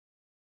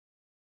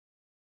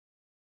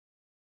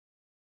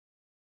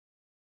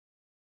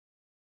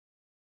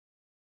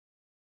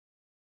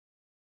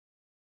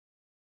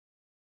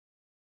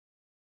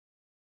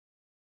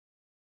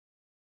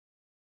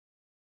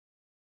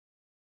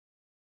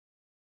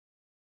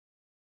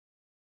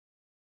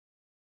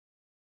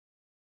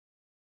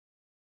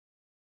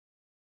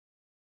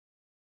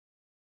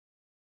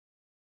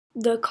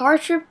The car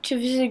trip to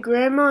visit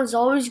Grandma is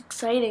always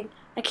exciting.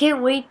 I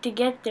can't wait to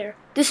get there.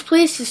 This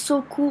place is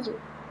so cool.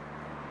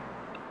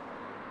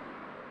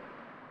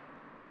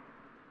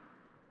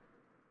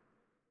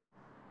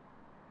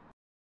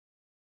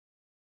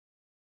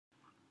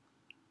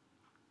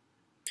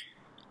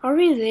 Are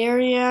we there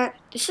yet?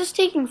 This is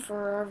taking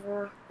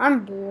forever.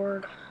 I'm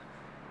bored.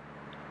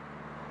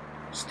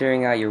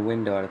 Staring out your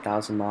window at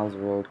 1,000 miles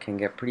of road can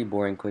get pretty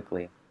boring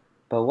quickly.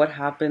 But what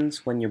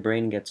happens when your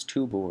brain gets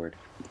too bored?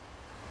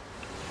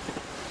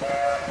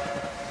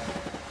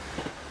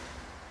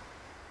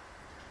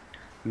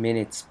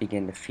 Minutes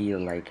begin to feel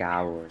like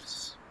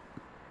hours.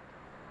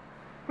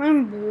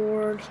 I'm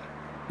bored.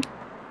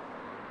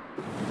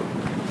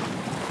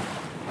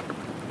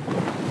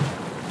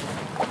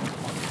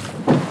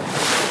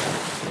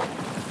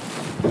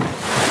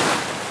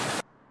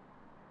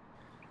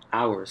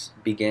 Hours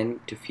begin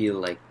to feel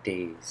like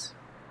days.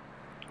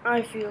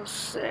 I feel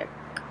sick.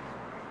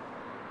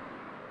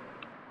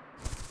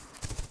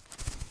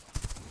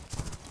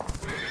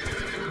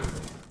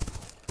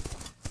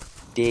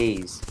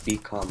 Days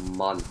become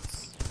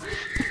months.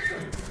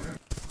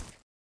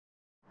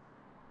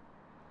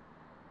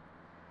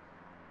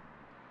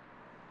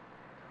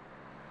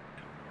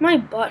 My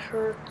butt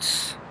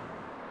hurts.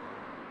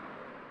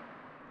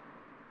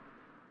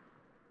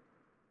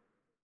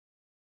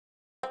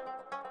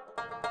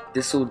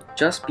 This will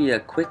just be a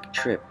quick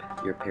trip,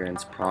 your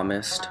parents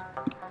promised.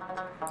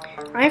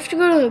 I have to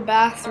go to the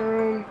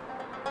bathroom.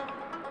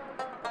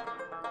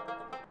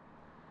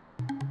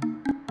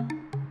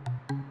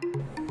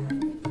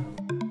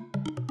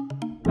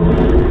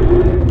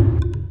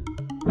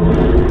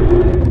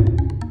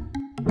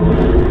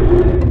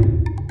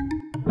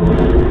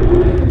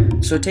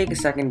 So take a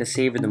second to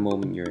savor the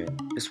moment you're in.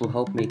 This will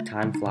help make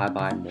time fly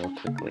by more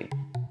quickly.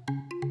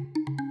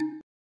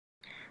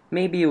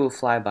 Maybe it will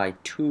fly by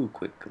too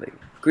quickly.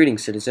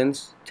 Greetings,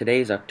 citizens.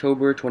 Today is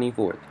October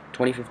 24th,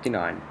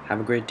 2059. Have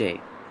a great day.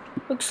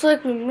 Looks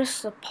like we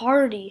missed the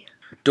party.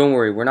 Don't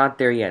worry, we're not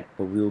there yet,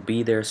 but we will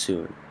be there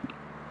soon.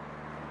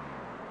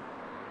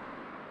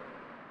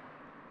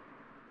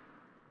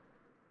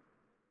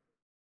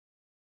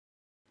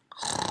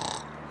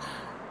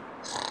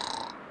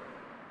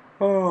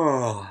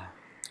 Oh,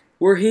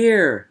 we're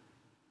here!